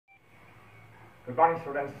Good morning,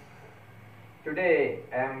 students. Today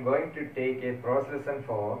I am going to take a prose lesson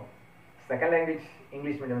for second language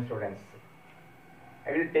English medium students.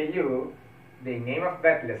 I will tell you the name of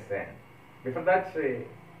that lesson. Before that, I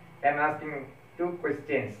am asking two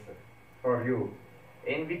questions for you.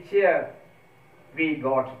 In which year we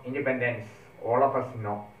got independence? All of us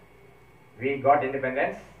know. We got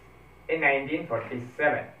independence in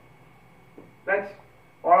 1947. That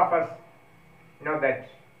all of us know that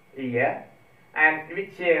year. And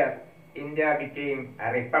which year India became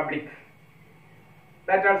a republic?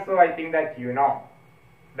 That also I think that you know.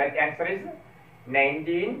 That answer is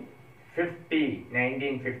 1950.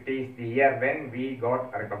 1950 is the year when we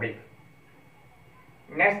got a republic.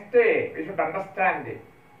 Next, we should understand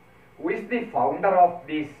who is the founder of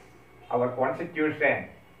this, our constitution.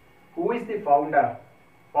 Who is the founder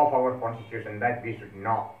of our constitution? That we should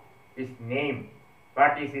know. His name.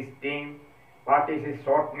 What is his name? What is his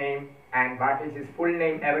short name? And what is his full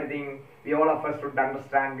name? Everything we all of us should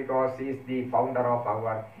understand because he is the founder of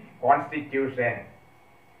our constitution.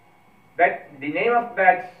 That the name of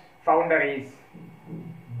that founder is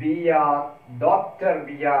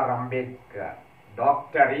Dr.B.R.AMBEDKAR.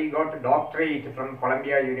 He got a doctorate from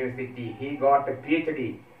Columbia University. He got a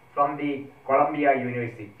PhD from the Columbia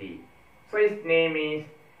University. So his name is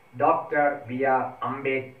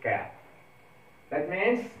Dr.B.R.AMBEDKAR. That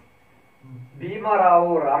means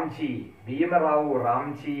Bhimarao Ramji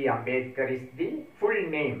Ambedkar is the full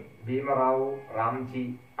name. Bhimarao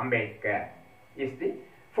Ramji Ambedkar is the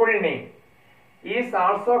full name. He is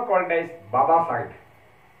also called as Baba Sahib.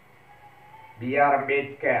 B.R.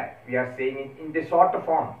 Ambedkar, we are saying it in the short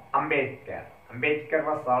form, Ambedkar. Ambedkar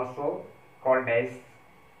was also called as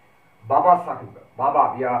Baba Sahib.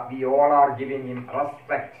 Baba, we all are giving him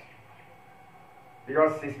respect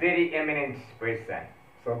because he is very eminent person.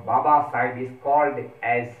 So Baba Sahib is called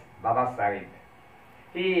as Baba Sahib.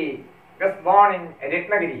 He was born in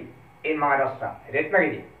Ratnagiri in Maharashtra.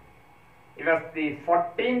 Ratnagiri. He was the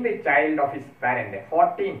 14th child of his parents.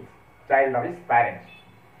 14th child of his parents.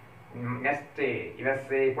 Next, he was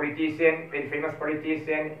a politician, very famous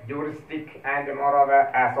politician, juristic and moreover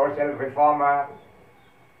a social reformer.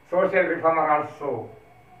 Social reformer also.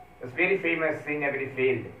 He was very famous in every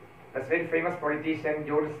field. Was very famous politician,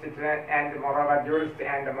 jurist and moreover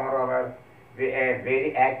a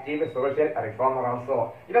very active social reformer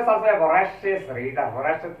also. He was also a voracious reader.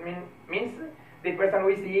 Voracious means the person who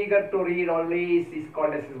is eager to read always is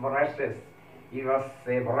called as voracious. He was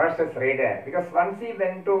a voracious reader because once he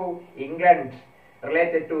went to England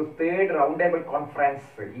related to third roundtable conference.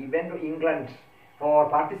 He went to England for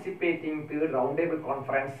participating third roundtable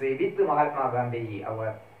conference with Mahatma Gandhi,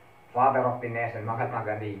 our father of the nation, Mahatma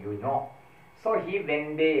Gandhi, you know. So he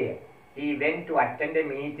went there. He went to attend a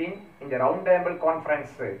meeting in the roundtable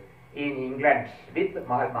conference in England with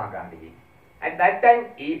Mahatma Gandhi. At that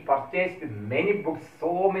time, he purchased many books,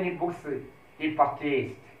 so many books he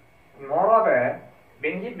purchased. Moreover,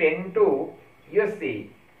 when he went to USA,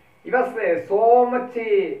 he was so much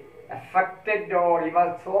affected or he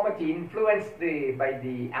was so much influenced by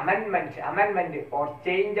the amendment or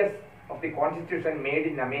changes of the constitution made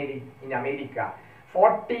in America.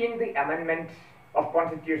 14th amendment of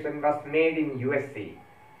constitution was made in USA.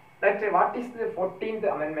 That what is the 14th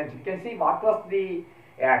amendment? You can see what was the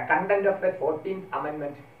content of that 14th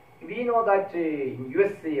amendment. We know that in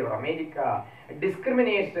USA or America,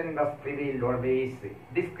 discrimination was prevailed always.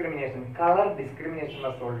 Discrimination, color discrimination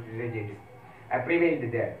was always prevailed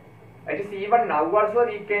there. It is even now also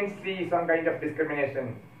we can see some kind of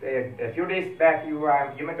discrimination. A few days back you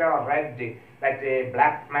might have read that a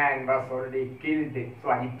black man was already killed. So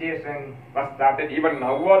agitation was started. Even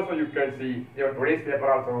now also you can see, your today's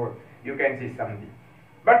paper also you can see something.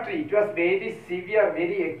 But it was very severe,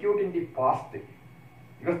 very acute in the past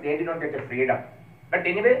because they did not get a freedom. But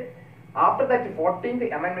anyway, after that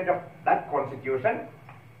 14th amendment of that constitution,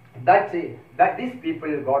 that these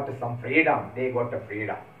people got some freedom. They got a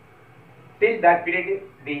freedom. Till that period,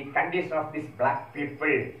 the condition of these black people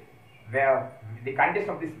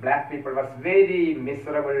was very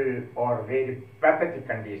miserable or very pathetic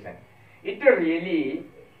condition. It really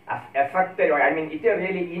affected, it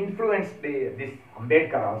really influenced this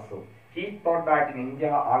Ambedkar also. He thought that in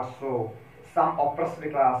India also some oppressed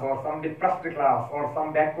class or some depressed class or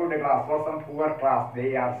some backward class or some poor class,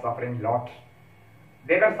 they are suffering a lot.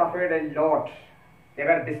 They were suffered a lot. They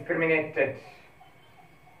were discriminated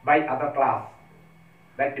by other class.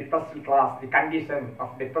 That depressed class, the condition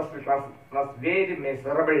of depressed class was very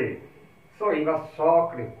miserable. So he was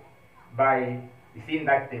shocked by seeing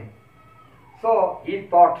that thing. So he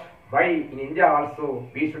thought, why in India also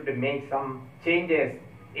we should make some changes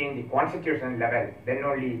in the constitutional level, then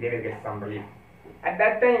only they will get some relief. At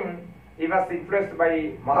that time, he was influenced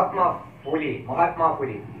by Mahatma Phule.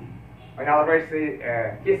 In other words,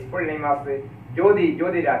 his full name was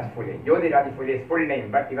Jyotiraj Phule. Jyotiraj Phule's full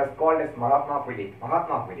name, but he was called as Mahatma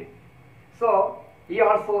Phule. So he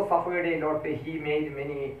also suffered a lot. He made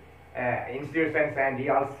many institutions, and he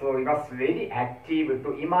was very active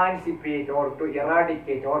to emancipate or to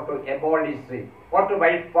eradicate or to abolish or to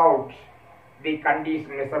wipe out the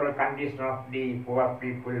miserable condition of the poor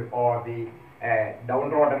people or the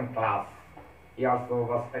downtrodden class. He also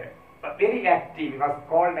was very active. He was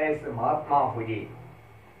called as Mahatma Phule.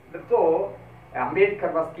 So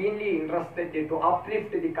Ambedkar was keenly interested to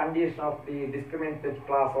uplift the condition of the discriminated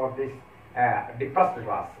class or this depressed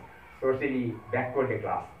class, socially backward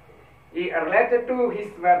class. Related to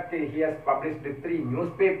his work, he has published 3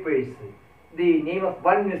 newspapers. The name of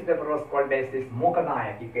one newspaper was called as this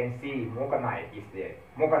Mokanayak. You can see Mokanayak is there.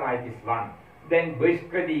 Mokanayak is one. Then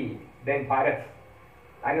Bhishkriti, then Bharat.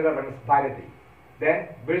 Another one is Bharati. Then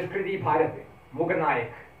Bhishkriti Bharat,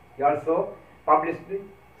 Mokanayak. He also published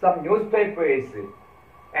some newspapers.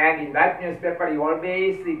 And in that newspaper, he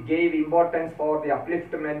always gave importance for the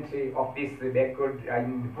upliftment of this backward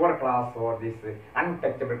poor class or this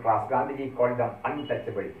untouchable class. Gandhiji called them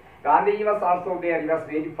untouchable. Gandhiji was also there. He was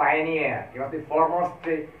very pioneer. He was the foremost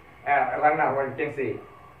runner, one can say.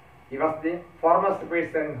 He was the foremost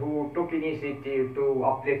person who took initiative to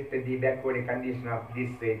uplift the backward condition of this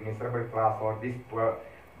miserable class or these poor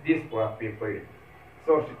people.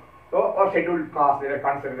 So or scheduled caste, they were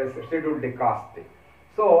considered as scheduled caste.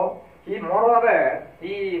 So he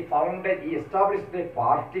established a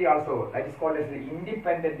party also that is called as the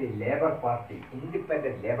Independent Labour Party.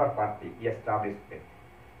 Independent Labour Party he established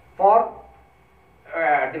for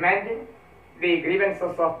demanding the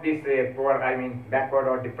grievances of this poor, backward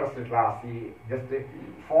or depressed class. He just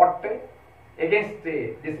fought against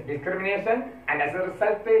this discrimination, and as a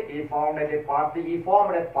result, he formed a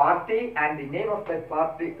party, and the name of that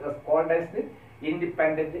party was called as the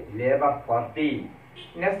Independent Labour Party.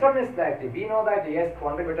 Next one is that we know that he has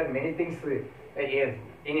contributed many things in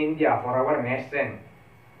India for our nation.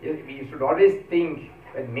 We should always think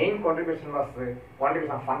that main contribution was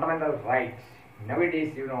contribution of fundamental rights.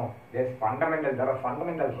 Nowadays, there are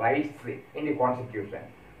fundamental rights in the Constitution.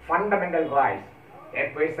 Fundamental rights.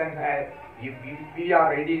 A person we are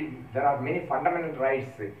ready. There are many fundamental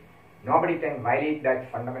rights. Nobody can violate that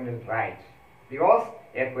fundamental rights because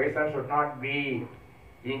a person should not be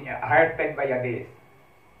hurted by others.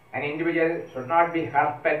 An individual should not be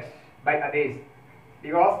hurted by others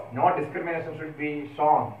because no discrimination should be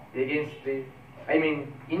shown against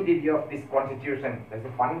in the view of this Constitution. There is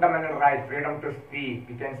a fundamental right, freedom to speak,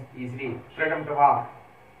 we can easily, freedom to walk.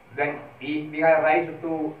 Then we have a right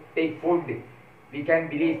to take food. We can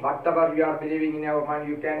believe whatever we are believing in our mind.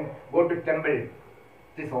 You can go to temple.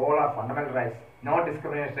 These all are fundamental rights. No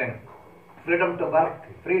discrimination. Freedom to work,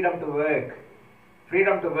 freedom to work,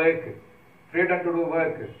 freedom to work, freedom to do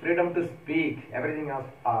work, freedom to speak. Everything else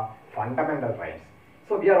are fundamental rights.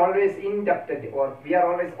 So we are always indebted, or we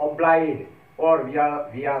are always obliged, or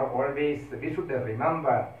we should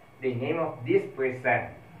remember the name of this person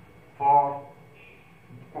for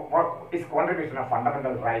his contribution of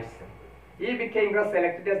fundamental rights. He was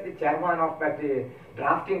elected as the chairman of that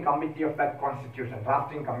drafting committee of that Constitution,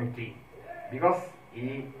 drafting committee, because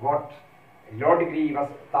he got law degree. He was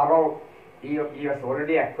thorough. He was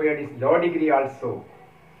already acquired his law degree also.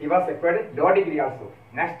 He was acquired law degree also.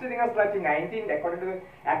 Next thing was like according to the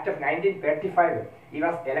Act of 1935, he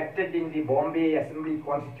was elected in the Bombay Assembly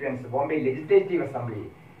constituency, Bombay Legislative Assembly.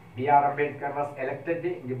 B.R. Ambedkar was elected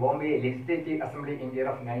in the Bombay Legislative Assembly in the year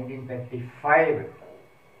of 1935.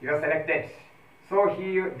 He was elected. So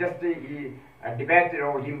he debated,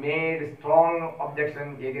 or he made strong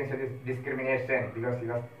objection against this discrimination because he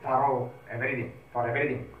was thorough for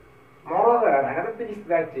everything. Moreover, another thing is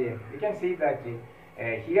that we can see that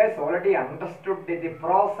he has already understood the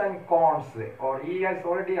pros and cons, or he has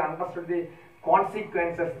already understood the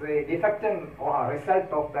consequences, the effect and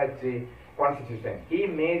result of that Constitution. He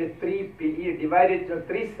divided into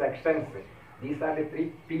 3 sections. These are the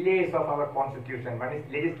 3 pillars of our Constitution. One is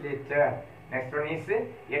legislature, next one is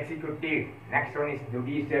executive, next one is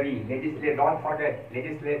judiciary. Don't forget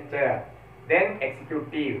legislature, then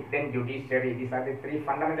executive, then judiciary. These are the 3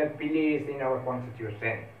 fundamental pillars in our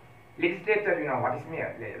Constitution. Legislature, what is mean?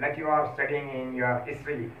 Like you are studying in your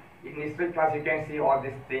history. In history class, you can see all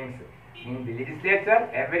these things. In the legislature,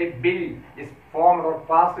 every bill is formed or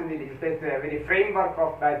passed in the legislature. Every framework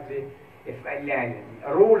of that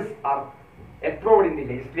rules are approved in the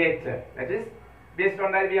legislature. That is Based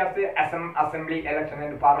on that, we have the assembly election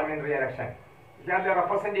and parliamentary election. We have the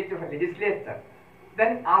representative legislature.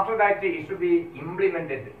 Then after that, it should be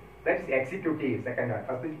implemented. That is executive, second one.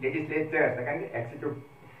 First is legislature, second is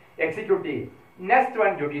executive. Next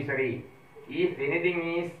one, judiciary. If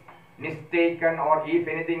anything is mistaken, or if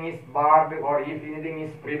anything is barred, or if anything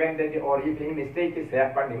is prevented, or if any mistake is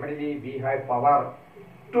happened, immediately we have power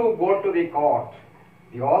to go to the court,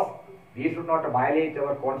 because we should not violate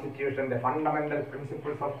our constitution. The fundamental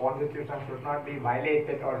principles of constitution should not be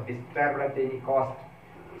violated or disturbed at any cost.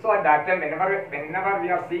 So at that time, whenever we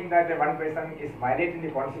are seeing that one person is violating the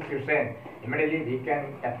constitution, immediately we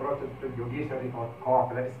can approach it to judiciary or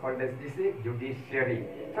court. That is called as this judiciary.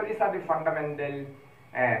 So these are the fundamental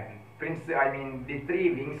the three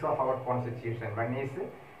wings of our constitution. One is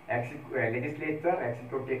legislature,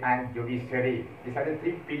 executive, and judiciary. These are the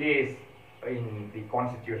three pillars in the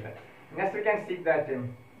constitution. Next, we can see that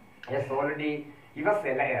yes, already he was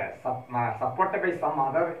supported by some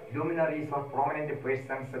other luminaries or prominent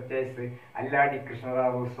persons such as Alladi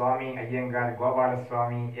Krishnarao, Swami Iyengar, Gopala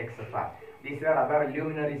Swami, etc. These are other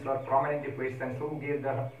luminaries or prominent persons who gave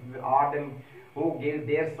who gave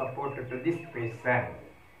their support to this person.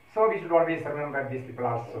 So we should always remember these people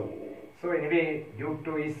also. So anyway, due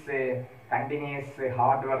to his continuous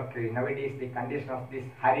hard work, nowadays the condition of these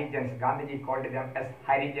Harijans, Gandhiji called them as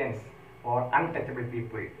Harijans or untouchable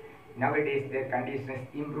people. Nowadays their conditions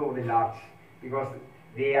improved a lot because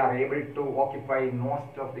they are able to occupy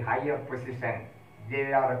most of the higher position.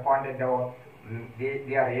 They are appointed or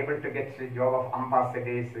they are able to get the job of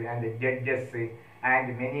ambassadors and judges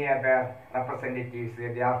and many other representatives.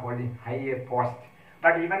 They are holding higher posts.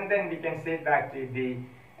 But even then we can say that we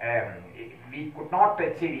could not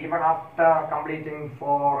achieve, even after completing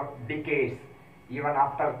 4 decades, even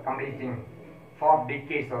after completing 4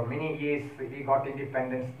 decades or many years we got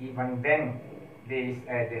independence, even then his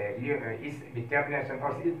determination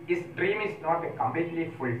or his dream is not completely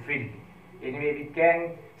fulfilled. Anyway,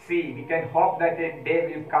 we can hope that a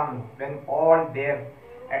day will come when all their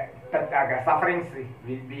sufferings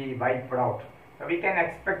will be wiped out. So we can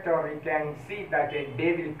expect or we can see that a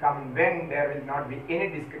day will come when there will not be any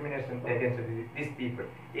discrimination against these people.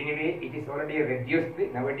 Anyway, it is already reduced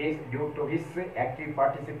nowadays due to his active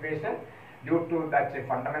participation, due to that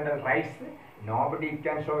fundamental rights. Nobody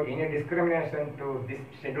can show any discrimination to this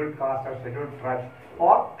scheduled caste or scheduled tribes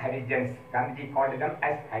or Harijans. Gandhiji called them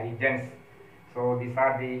as Harijans. So these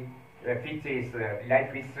are the features,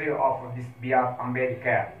 life history of this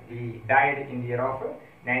B.R.AMBEDKAR. He died in the year of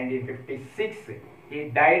 1956. He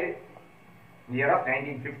died in the year of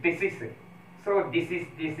 1956. So this is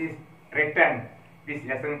written. This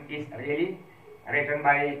lesson is really written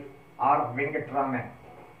by R. Venkataraman.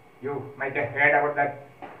 You might have heard about that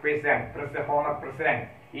person, former president.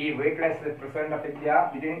 He worked as the president of India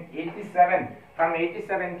between 87, from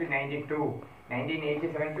 87 to 92.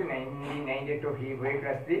 1987 to 1992, he worked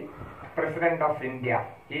as the president of India.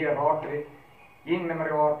 He wrote in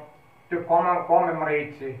memory or to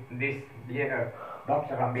commemorate this dear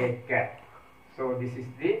Dr. Ambedkar. So this is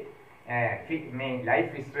the main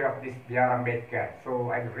life history of this B.R.AMBEDKAR.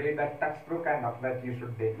 So I will read that textbook, and after that you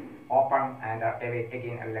should open and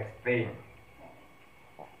again I will explain.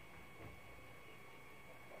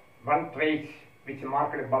 One trait which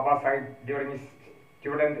marked Baba Sahib during his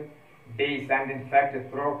student days and in fact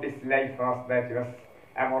throughout his life was that he was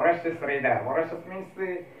a voracious reader. Voracious means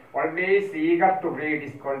always eager to read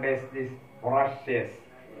is called as this voracious.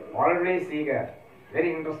 Always eager,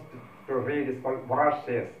 very interested to read is called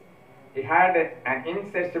voracious. He had an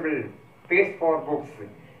insatiable taste for books.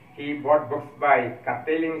 He bought books by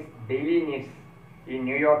curtailing his daily needs. In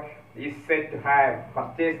New York, he is said to have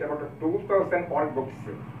purchased about 2,000 old books,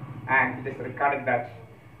 and it is recorded that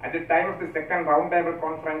at the time of the second roundtable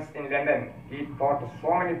conference in London, he bought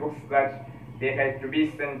so many books that they had to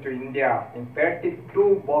be sent to India in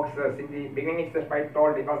 32 boxes. In the beginning itself I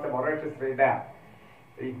told he was a voracious reader.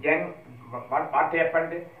 Then what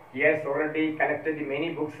happened? He has already collected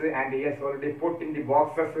many books and he has already put in the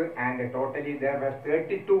boxes, and totally there were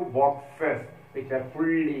 32 boxes which are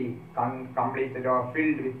fully completed or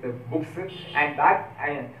filled with books, and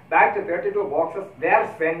that 32 boxes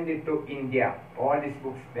were sent to India. All these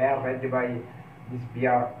books were read by this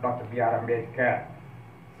Dr. B.R.AMBEDKAR.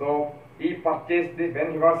 So he purchased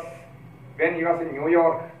when he was in New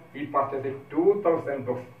York, he purchased 2,000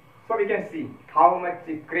 books. So we can see how much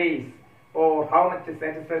craze or how much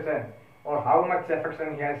satisfaction or how much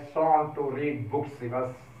affection he has shown to read books. He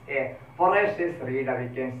was a voracious reader,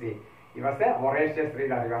 we can say. He was a voracious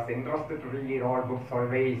reader. He was interested to read all books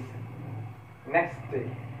always. Next,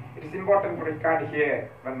 It is important to record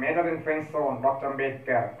here when major influence on Dr.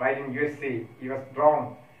 Ambedkar while in USA, he was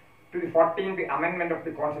drawn to the 14th Amendment of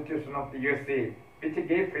the Constitution of the USA, which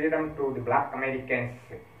gave freedom to the black Americans.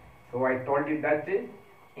 So I told you that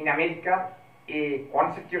in America, a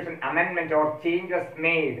constitution amendment or change was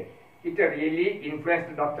made. It really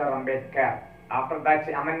influenced Dr. Ambedkar. After that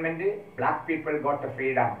amendment, black people got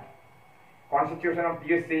freedom. Constitution of the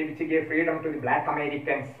USA, which gave freedom to the black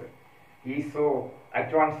Americans, he saw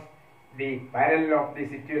at once the parallel of the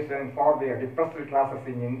situation for the depressed classes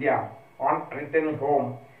in India. On returning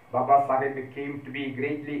home, Baba Sahib came to be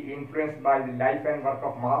greatly influenced by the life and work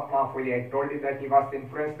of Mahatma Phule. I told you that he was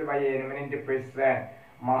influenced by an eminent person,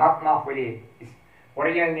 Mahatma Phule. His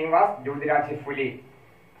original name was Jyotiraj Phule.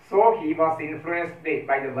 So he was influenced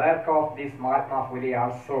by the work of this Mahatma Phule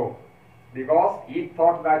also, because he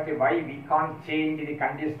thought that why we can't change the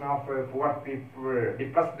condition of poor people,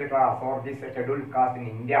 depressed class or this scheduled caste in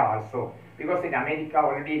India also, because in America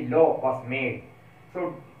already law was made.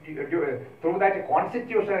 So through that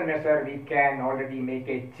constitutional measure we can already make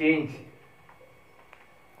a change.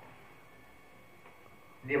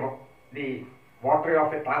 The water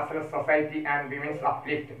of a classless society and women's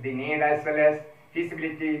uplift, the need as well as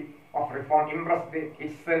feasibility of reform impressed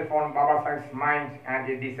itself on Baba Sahib's mind, and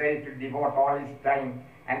he decided to devote all his time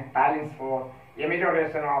and talents for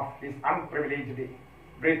amelioration of his unprivileged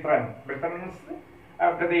brethren. Brethren means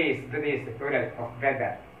brothers, plural of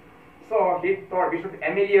brother. So he thought we should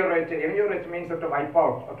ameliorate. Ameliorate means to wipe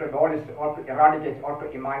out, or to abolish, or to eradicate, or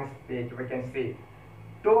to emancipate, we can say.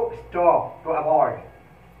 To stop, to avoid.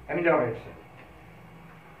 Amelioration.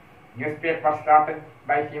 Newspaper started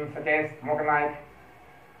by him such as Moghnaik,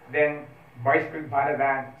 then Boyskul Bharat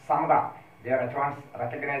and Samda. They are at once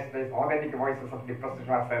recognized as authentic voices of depressed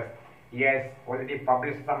classes. He has already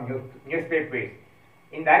published some newspapers.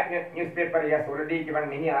 In that newspaper, he has already given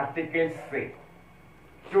many articles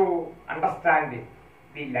to understand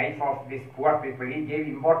the life of these poor people. He gave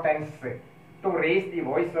importance to raise the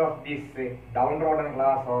voice of this downtrodden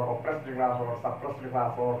class or oppressed class or suppressed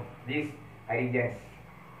class or these Harijans.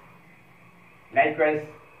 Likewise,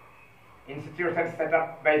 institutions set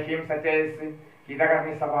up by him such as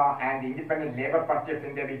Hidakarni Sabha and the Independent Labour Party of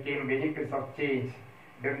India became vehicles of change.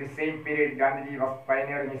 During the same period, Gandhiji was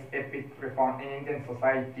pioneering his epic reform in Indian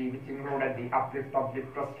society, which included the uplift of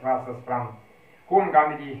depressed classes from whom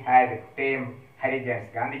Gandhiji had tamed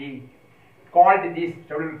Harijans. Gandhiji called these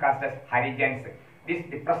scheduled castes as Harijans. These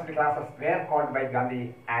depressed classes were called by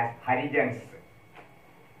Gandhi as Harijans.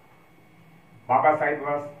 Baba Sahib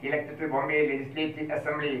was elected to Bombay Legislative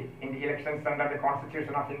Assembly in the elections under the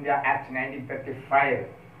Constitution of India Act 1935.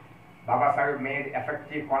 Baba Sahib made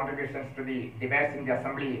effective contributions to the debates in the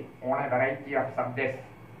Assembly on a variety of subjects.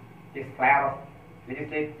 His flair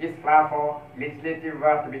for legislative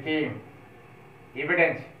work became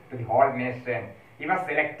evident to the whole nation. He was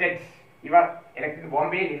elected to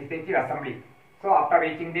Bombay Legislative Assembly. So after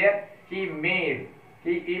reaching there, he made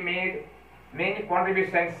many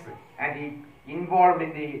contributions, and he involved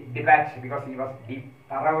in the debate because he was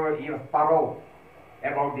thorough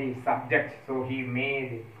about the subject. So he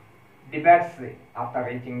made debates after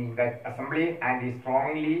reaching that assembly, and he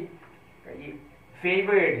strongly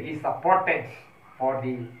favored, he supported for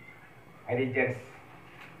the Harijans.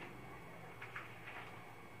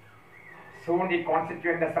 Soon the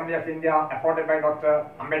Constituent Assembly of India afforded by Dr.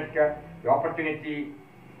 Ambedkar the opportunity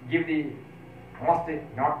give the most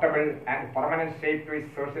notable and permanent shape to his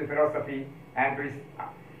social philosophy and to his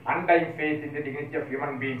undying faith in the dignity of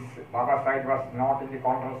human beings. Baba Sahib was not in the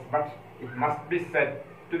Congress, but it must be said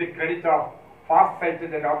to the credit of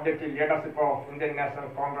far-sighted and objective leadership of Indian National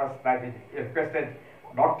Congress that it requested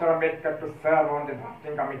Dr. Ambedkar to serve on the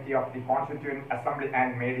drafting committee of the Constituent Assembly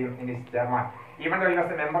and made him in his chairman. Even though he was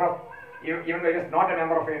not a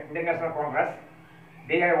member of the Indian National Congress,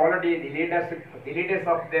 they have already, the leaders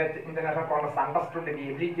of the International Congress understood the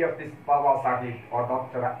ability of this Baba Sahib or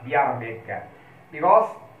Dr.B.R.AMBEDKAR, because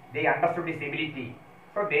they understood his ability.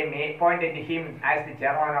 So they appointed him as the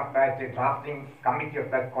chairman of that drafting committee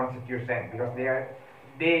of that constitution, because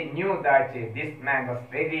they knew that this man was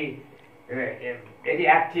very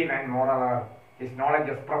active, and moreover his knowledge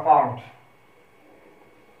was profound.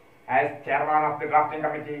 As chairman of the drafting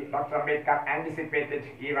committee, Dr. Ambedkar anticipated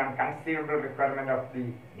even conceivable requirement of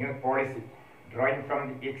the new policy, drawing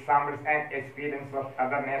from the examples and experience of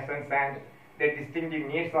other nations and the distinctive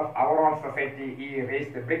needs of our own society. He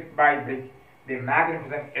raised brick by brick the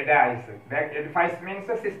magnificent edifice. Edifice means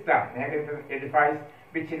a system, magnificent edifice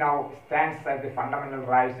which now stands as the fundamental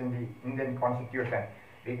rights in the Indian Constitution.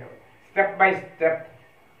 Step by step,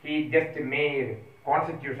 he just made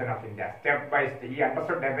Constitution of India. Step by step, he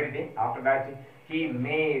understood everything. After that, he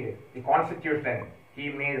made the Constitution. He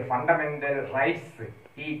made fundamental rights.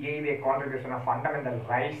 He gave a contribution of fundamental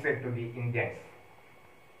rights to the Indians.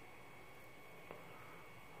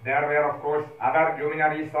 There were, of course, other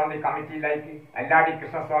luminaries on the committee like Alladi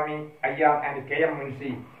Krishnaswamy Ayyar and K.M.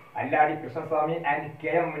 Munshi. Alladi Krishnaswamy and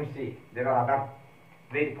K.M. Munshi. There were other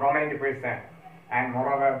very prominent persons. And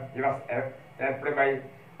moreover, he was helped by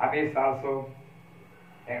others also.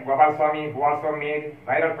 Gopal Swami, who also made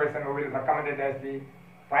viral person who will recommended as the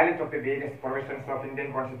pilot of the various provisions of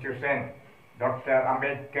Indian Constitution.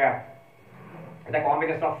 Dr.B.R.AMBEDKAR. The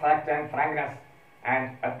combination of fact and frankness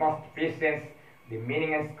and utmost patience, the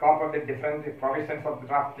meaning and scope of the different provisions of the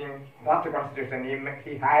draft constitution.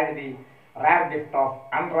 He had the rare gift of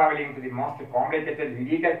unraveling to the most complicated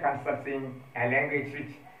legal concepts in a language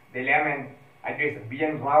which the layman, at least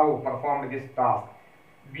B.N. Rao, performed this task.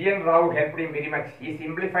 B.N. Rao helped him very much. He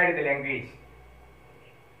simplified the language.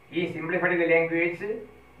 He simplified the language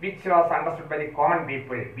which was understood by the common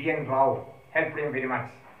people. B.N. Rao helped him very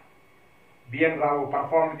much. B.N. Rao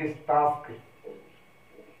performed this task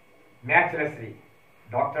matchlessly.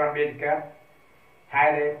 Dr. Ambedkar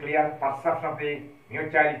had a clear perception of the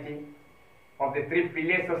mutuality of the three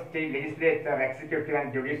pillars of state: legislature, executive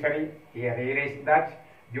and judiciary. He realized that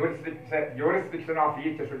jurisdiction of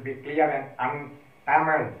each should be clear and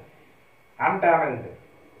untammeled.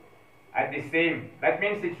 At the same, that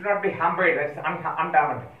means it should not be hampered, that is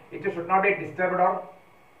untammeled. It should not be disturbed or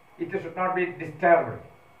it should not be disturbed.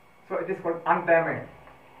 So it is called untammeled.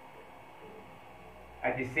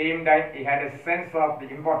 At the same time, he had a sense of the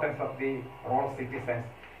importance of the role of citizens.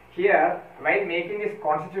 Here, while making this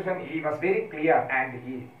constitution, he was very clear and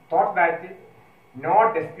he thought that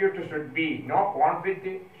no dispute should be, no conflict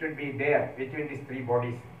should be there between these three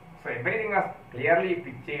bodies. So everything was clearly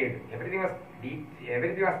pictured, everything was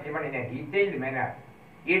given in a detailed manner.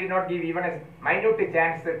 He did not give even a minute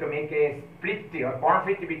chance to make a split or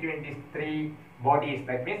conflict between these three bodies.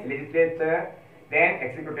 That means legislature, then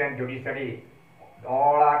executive and judiciary.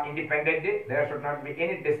 All are independent. There should not be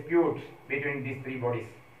any dispute between these three bodies.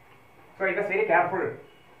 So he was very careful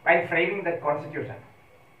while framing the constitution.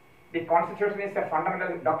 The constitution is a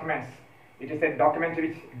fundamental document. It is a document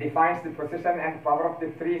which defines the position and power of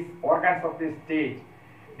the three organs of the state: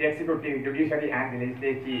 the executive, judiciary and the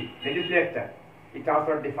legislature. It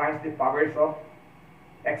also defines the powers of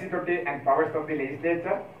executive and powers of the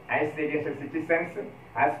legislature as against the citizens,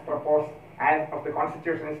 as proposed as of the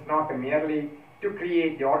constitution is not merely to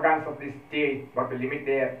create the organs of the state but to limit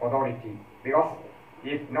their authority. Because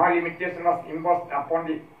if no limitation was imposed upon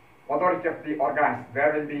the authority of the organs,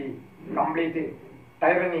 there will be complete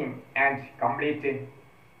tyranny and complete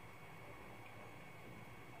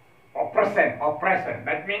oppression.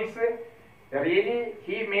 That means really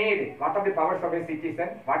he made what are the powers of a citizen,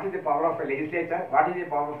 what is the power of a legislature, what is the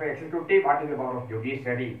power of a executive, what is the power of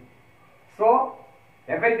judiciary. So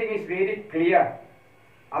everything is very clear.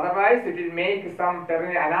 Otherwise it will make some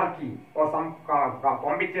anarchy or some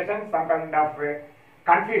competition, some kind of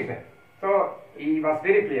confusion. So he was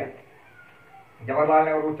very clear. Jawaharlal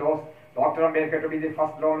Nehru chose Dr. Ambedkar to be the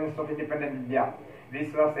first law minister of independent India.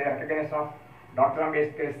 This was a recognition of Dr.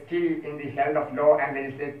 Ambedkar's skill in the field of law and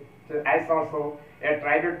legislature, as also a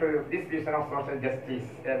tribute to this vision of social justice,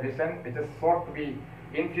 a vision which is sought to be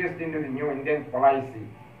infused into the new Indian policy.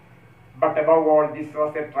 But above all, this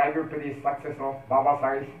was a tribute to the success of Baba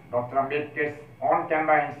Sahib, Dr. Ambedkar's own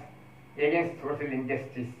campaigns against social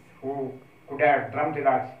injustice, who could have dreamt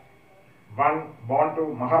that one born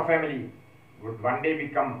to Mahar family would one day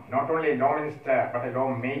become not only a law minister but a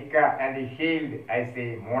law maker and hailed as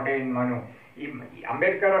a modern Manu.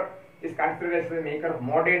 Ambedkar is considered as the maker of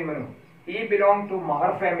modern Manu. He belonged to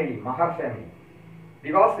Mahar family,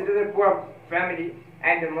 because it is a poor family,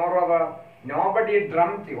 and moreover, nobody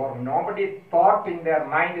dreamt or nobody thought in their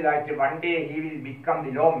mind that one day he will become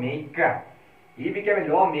the law maker. He became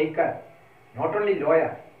a law maker, not only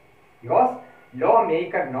lawyer. Because law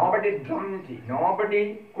maker, nobody dreamt,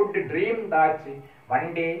 nobody could dream that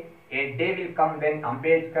one day a day will come when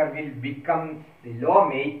Ambedkar will become the law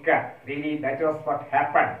maker. Really, that was what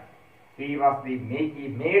happened. He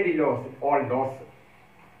made the laws, all laws.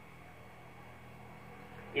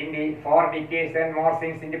 In the 4 decades and more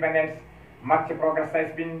since independence, much progress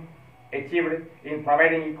has been achieved in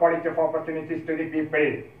providing equality of opportunities to the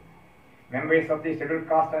people. Members of the scheduled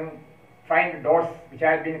caste and find doors which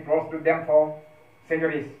had been closed to them for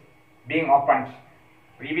centuries being opened.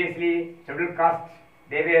 Previously, scheduled caste,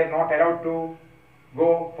 they were not allowed to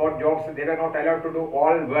go for jobs, they were not allowed to do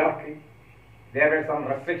all work. There were some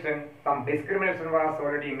restrictions, some discrimination was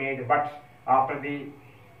already made, but after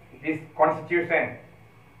this constitution,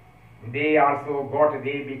 they also got,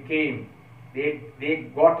 they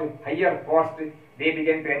got higher post, they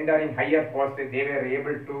began to enter in higher post, they were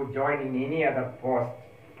able to join in any other post.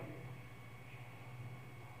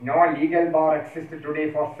 No legal bar exists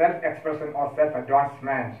today for self-expression or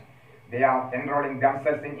self-advancement. They are enrolling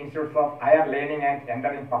themselves in institutes of higher learning and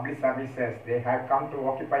entering public services. They have come to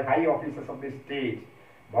occupy high offices of the state,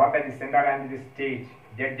 both at the center and the state.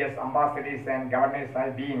 Judges, ambassadors, and governors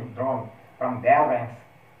have been drawn from their ranks,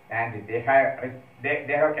 and they have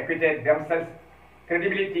acquitted themselves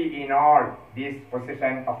credibility in all these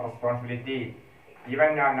positions of responsibility.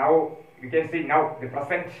 Even now, you can see now the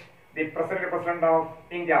present president of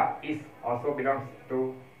India is also belongs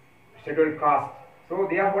to scheduled caste. So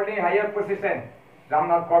they are holding a higher position.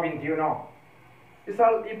 Ramnath Kovind, you know, he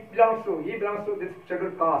belongs to this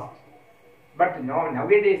scheduled caste. But no,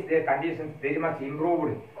 nowadays their conditions very much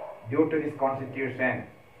improved due to this constitution.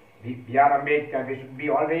 B.R.AMBEDKAR, we should be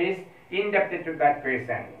always indebted to that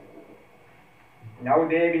person. Now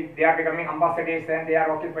they are becoming ambassadors and they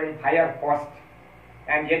are occupying higher posts.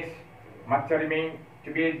 And yet much remains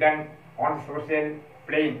to be done on the social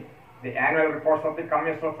plane. The annual reports of the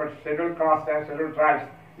Commission for Scheduled Castes and Scheduled Tribes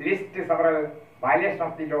list several violations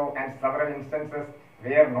of the law, and several instances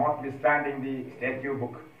were notwithstanding the statute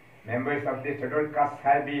book. Members of the scheduled castes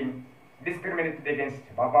have been discriminated against.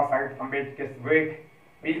 Baba Sahib Ambedkar's work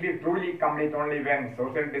will be truly complete only when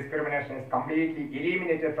social discrimination is completely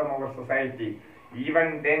eliminated from our society.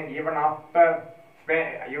 Even then, even after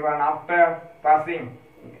passing,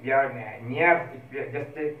 we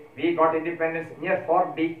got independence near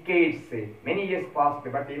 4 decades. Many years passed,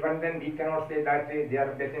 but even then we cannot say that they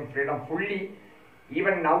are getting freedom fully.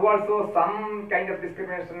 Even now also some kind of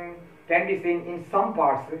discrimination can be seen in some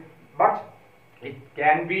parts, but it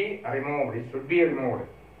can be removed, it should be removed,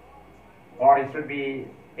 or it should be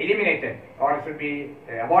eliminated, or it should be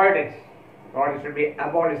avoided, or it should be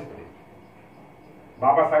abolished.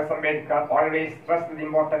 Baba Sahib Ambedkar always stressed the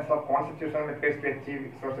importance of constitutional methods to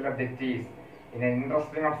achieve social objectives. In an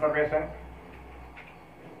interesting observation,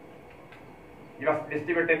 he was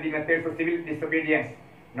distributed the methods of civil disobedience,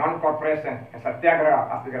 non-cooperation, and satyagraha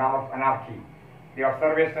as the ground of anarchy. The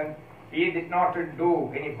observation, he did not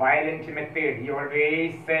do any violent method. He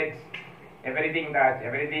always said everything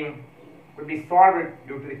could be solved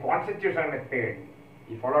due to the constitutional method.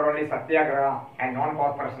 He followed only satyagraha and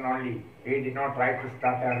non-cooperation only. He did not try to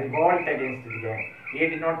start a revolt against the government. He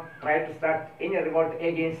did not try to start any revolt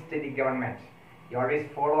against the government. He always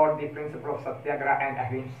followed the principle of satyagraha and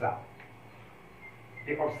ahimsa.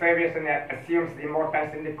 The observation assumes the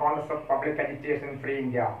importance in the context of public agitation in free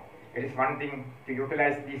India. It is one thing to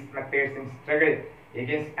utilize these methods in struggle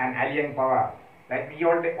against an alien power. Like we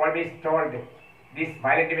always told, this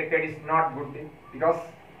violent method is not good because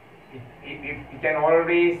we can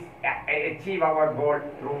always achieve our goal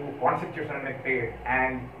through constitutional method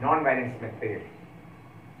and non-violence method.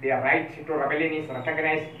 The right to rebellion is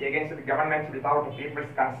recognized against the government without the people's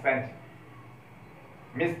consent.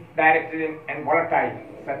 Misdirected and volatile,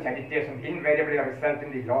 such agitation invariably result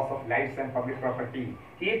in the loss of lives and public property.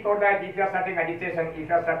 He thought that if you are starting agitation, if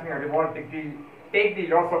you are starting a revolt, it will take the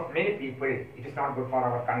loss of many people. It is not good for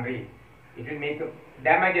our country. It will make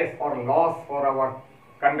damages or loss for our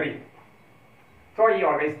country. So he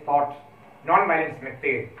always thought non-violence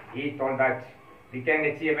method. He told that we can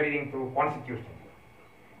achieve everything through constitution.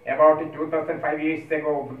 About 2005 years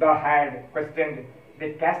ago, Buddha had questioned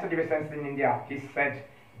the caste divisions in India. He said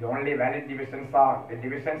the only valid divisions are the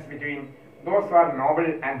divisions between those who are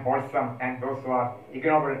noble and wholesome and those who are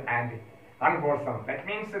ignoble and unwholesome. That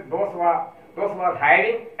means those who are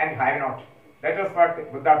having and have not. That is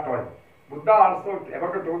what Buddha told. Buddha also,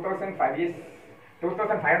 about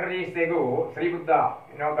 2,500 years ago, Sri Buddha,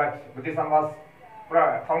 you know that Buddhism was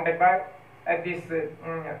founded by this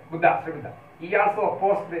Buddha, Sri Buddha. He also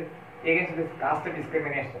opposed against this caste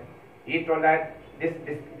discrimination. He told that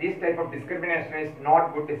this type of discrimination is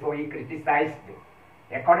not good, so he criticized it.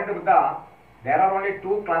 According to Buddha, there are only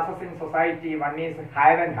two classes in society. One is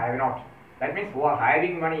have and have not. That means who are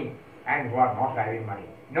having money and who are not having money.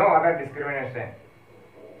 No other discrimination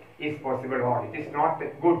is possible or it is not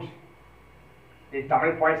good. The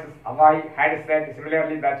Tamil poet Avai had said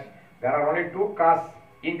similarly that there are only two castes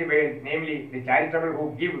in the world, namely the charitable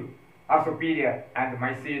who give are superior and the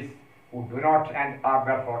miserous who do not and are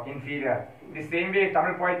therefore inferior. The same way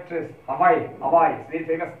Tamil poet Avai, very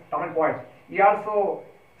famous Tamil poet, he also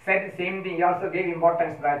said the same thing. He also gave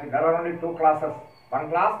importance that there are only two classes. One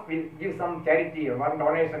class will give some charity, one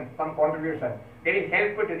donation, some contribution. They will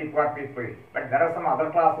help to the poor people. But there are some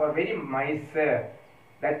other class who are very miser.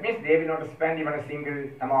 That means they will not spend even a single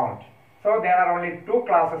amount. So there are only two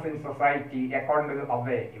classes in society according to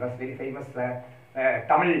Abbe. He was very famous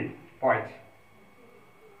Tamil poet.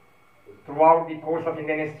 Throughout the course of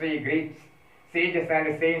Indian history, great sages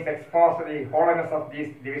and saints exposed the hollowness of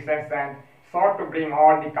these divisions and sought to bring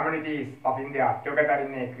all the communities of India together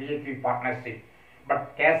in a creative partnership.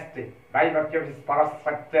 But caste, by virtue of its power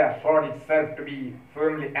structure, showed itself to be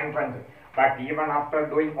firmly entrenched. But even after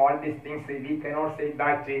doing all these things, we cannot say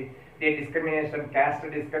that the discrimination, caste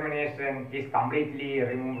discrimination, is completely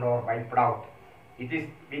removed or wiped out.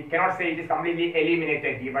 We cannot say it is completely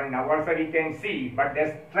eliminated. Even now also we can see, but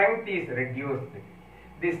the strength is reduced.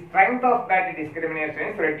 The strength of that discrimination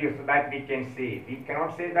is reduced, that we can see. We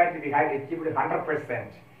cannot say that we have achieved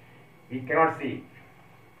 100%. We cannot see.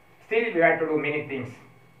 Still, we have to do many things.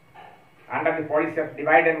 Under the policy of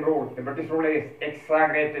divide and rule, the British rulers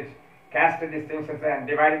exaggerated caste distinctions and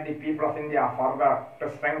divided the people of India further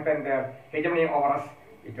to strengthen their hegemony over us.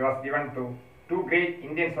 It was given to two great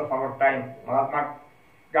Indians of our time, Mahatma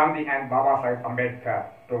Gandhi and Baba Sahib Ambedkar,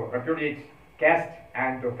 to repudiate caste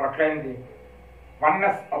and to proclaim the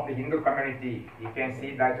oneness of the Hindu community. You can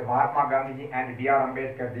see that Mahatma Gandhi and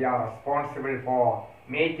Dr.B.R.AMBEDKAR, they are responsible for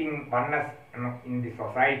making oneness in the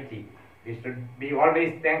society. We should be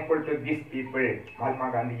always thankful to these people,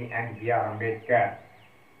 Mahatma Gandhi and Dr.B.R.AMBEDKAR.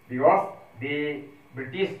 Because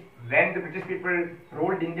when the British people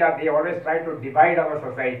ruled India, they always tried to divide our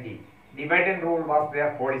society. Divide and rule was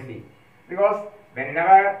their policy. Because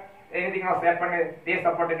whenever anything was happened, they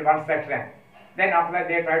supported one section. Then after that,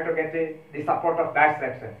 they tried to get the support of that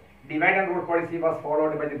section. Divide and rule policy was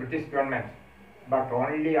followed by the British government. But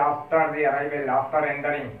only after the arrival, after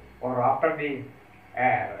entering, or after the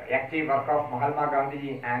active work of Mahatma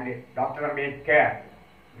Gandhi and Dr. Ambedkar,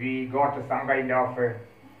 we got some kind of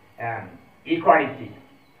equality.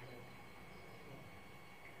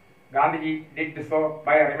 Gandhi did so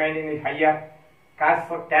by reminding the higher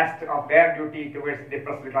caste of their duty towards the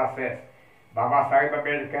oppressed classes. Baba Sahib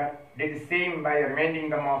Ambedkar did the same by reminding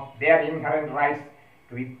them of their inherent rights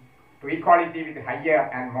to equality with higher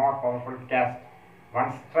and more powerful caste.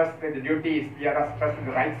 One stressed the duties, the other stressed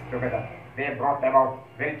the rights together. They brought about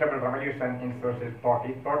veritable revolution in social thought.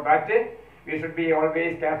 He thought that we should be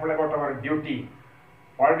always careful about our duty.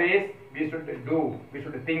 Always we should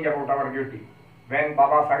think about our duty. When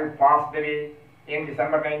Baba Sahib passed away in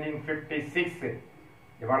December 1956,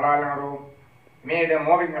 Jawaharlal Nehru made a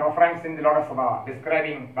moving reference in the Lok Sabha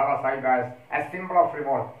describing Baba Sahib as a symbol of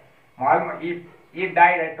revolt. He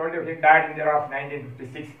died, I told you, he died in the year of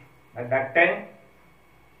 1956. At that time,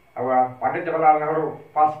 our Pandit Jawaharlal Nehru,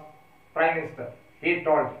 first Prime Minister, he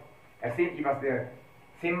told, he was the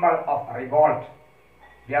symbol of revolt.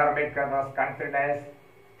 Dr.B.R.AMBEDKAR was considered as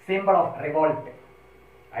symbol of revolt.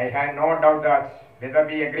 I had no doubt that whether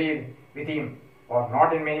we agreed with him or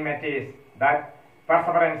not in many matters, that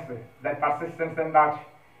perseverance, that persistence, and that,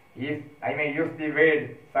 if I may use the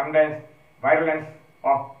word, sometimes virulence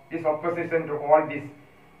of this opposition to all this,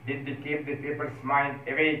 did keep the people's mind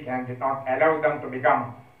awake and did not allow them to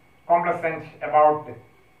become complacent about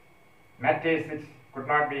matters which could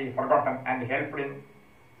not be forgotten, and helped in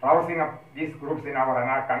rousing up these groups in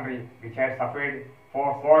our country which had suffered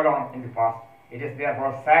for so long in the past. It is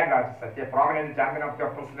therefore sad that such a prominent champion of the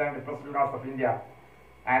oppressed class of India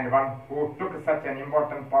and one who took such an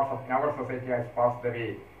important part of our society has passed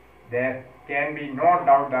away. There can be no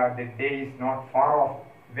doubt that the day is not far off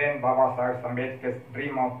when Baba Sahib Ambedkar's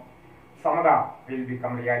dream of Samada will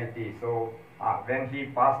become reality. So when he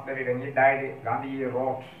passed away, when he died, Gandhi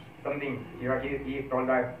wrote something. He told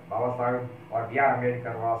that Baba Sahib or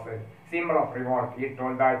Dr.B.R.AMBEDKAR was a symbol of revolt. He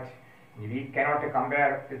told that we cannot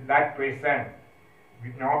compare with that person.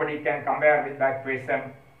 Nobody can compare with that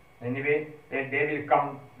person. Anyway, a day will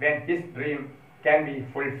come when his dream can be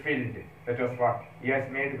fulfilled. That was what he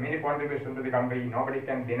has made many contributions to the country. Nobody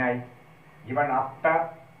can deny. Even after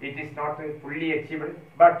it is not fully achieved,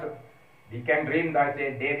 but we can dream that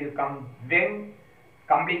a day will come when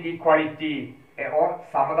complete equality or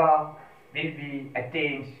samada will be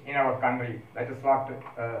attained in our country. That is what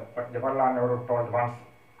Jawaharlal Nehru told once.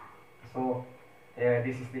 So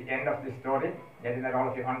this is the end of the story. I think that all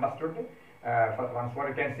of you understood. Once more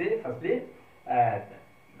you can see, firstly,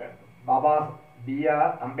 Baba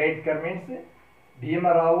B.R.AMBEDKAR means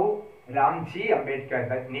Bhima Ramji Ambedkar.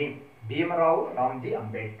 That name, Bhima Ramji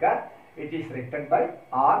Ambedkar. It is written by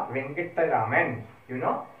R. Venkataraman. You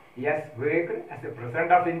know, he has worked as the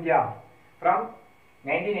President of India from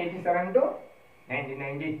 1987 to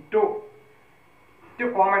 1992.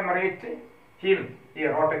 To commemorate him, he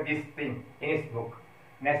wrote this thing in his book.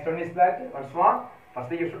 Next one is that, once more,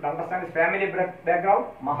 First you should understand his family background,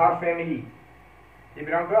 Mahar family. He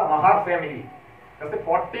belonged to a Mahar family. That's the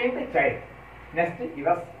 14th child. Next, he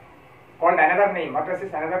was called another name. What was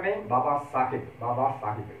his another name? Baba Sahib. Baba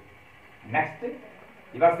Sahib. Next,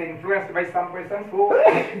 he was influenced by some persons who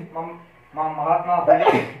Mahatma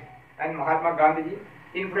Phule and Mahatma Gandhi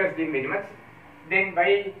influenced him very much. Then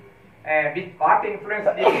by with what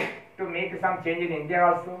influenced him to make some change in India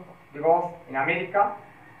also, because in America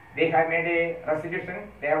they have made a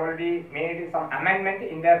resolution, they have already made some amendment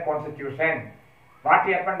in their constitution. What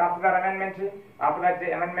happened after the amendment? After that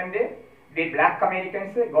amendment, the black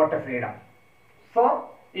Americans got a freedom. So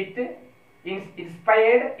it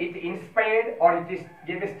inspired or it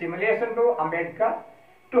gave a stimulation to Ambedkar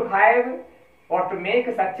to have or to make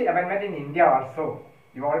such amendment in India also.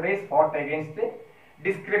 You always fought against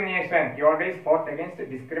discrimination. You always fought against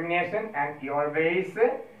discrimination, and you always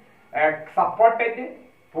supported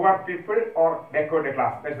poor people or backward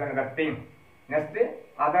class. That's another thing. Next,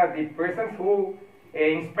 the persons who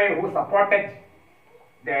inspired, who supported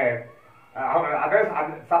the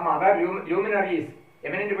some other luminaries,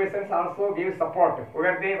 eminent persons also gave support. Who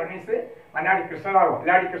were they? One is Manadi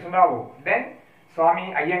Krishnarao, then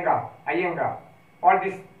Swami Iyengar. All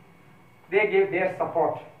this, they gave their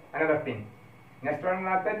support. Another thing. Next one,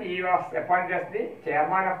 he was appointed as the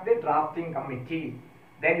chairman of the drafting committee.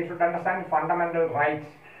 Then you should understand fundamental rights.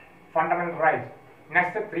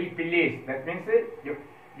 Next, 3 pillars. That means the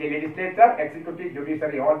legislature, executive,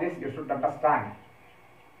 judiciary. All this you should understand.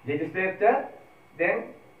 Legislature,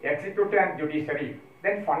 then executive and judiciary.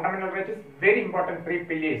 Then fundamental rights is very important. 3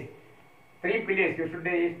 pillars. 3 pillars. You should.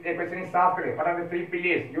 A question is asked. What are the 3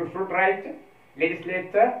 pillars? You should write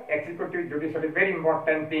legislature, executive, judiciary. Very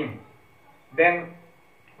important thing. Then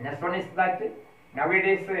next one is that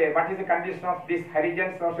nowadays what is the condition of these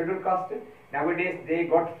Harijans or scheduled caste? Nowadays they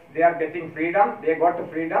are getting freedom. They got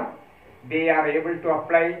freedom. They are able to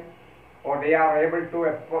apply, or they are able to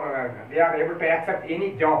accept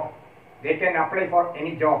any job. They can apply for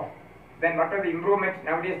any job. Then what are the improvements?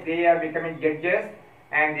 Nowadays they are becoming judges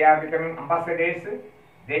and they are becoming ambassadors.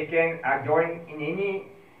 They can join in any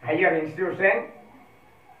higher institution.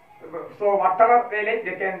 So whatever they like,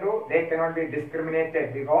 they can do. They cannot be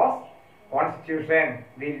discriminated, because Constitution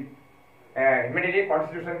will immediately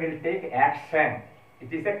Constitution will take action.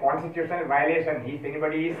 It is a constitutional violation if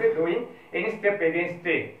anybody is doing any step against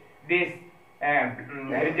these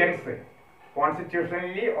religions.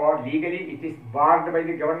 Constitutionally or legally, it is barred by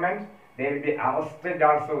the government. They will be arrested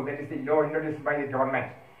also. That is the law introduced by the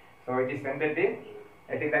government. So it is ended.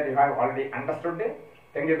 I think that you have already understood.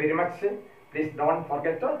 Thank you very much. Please don't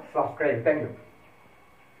forget to subscribe. Thank you.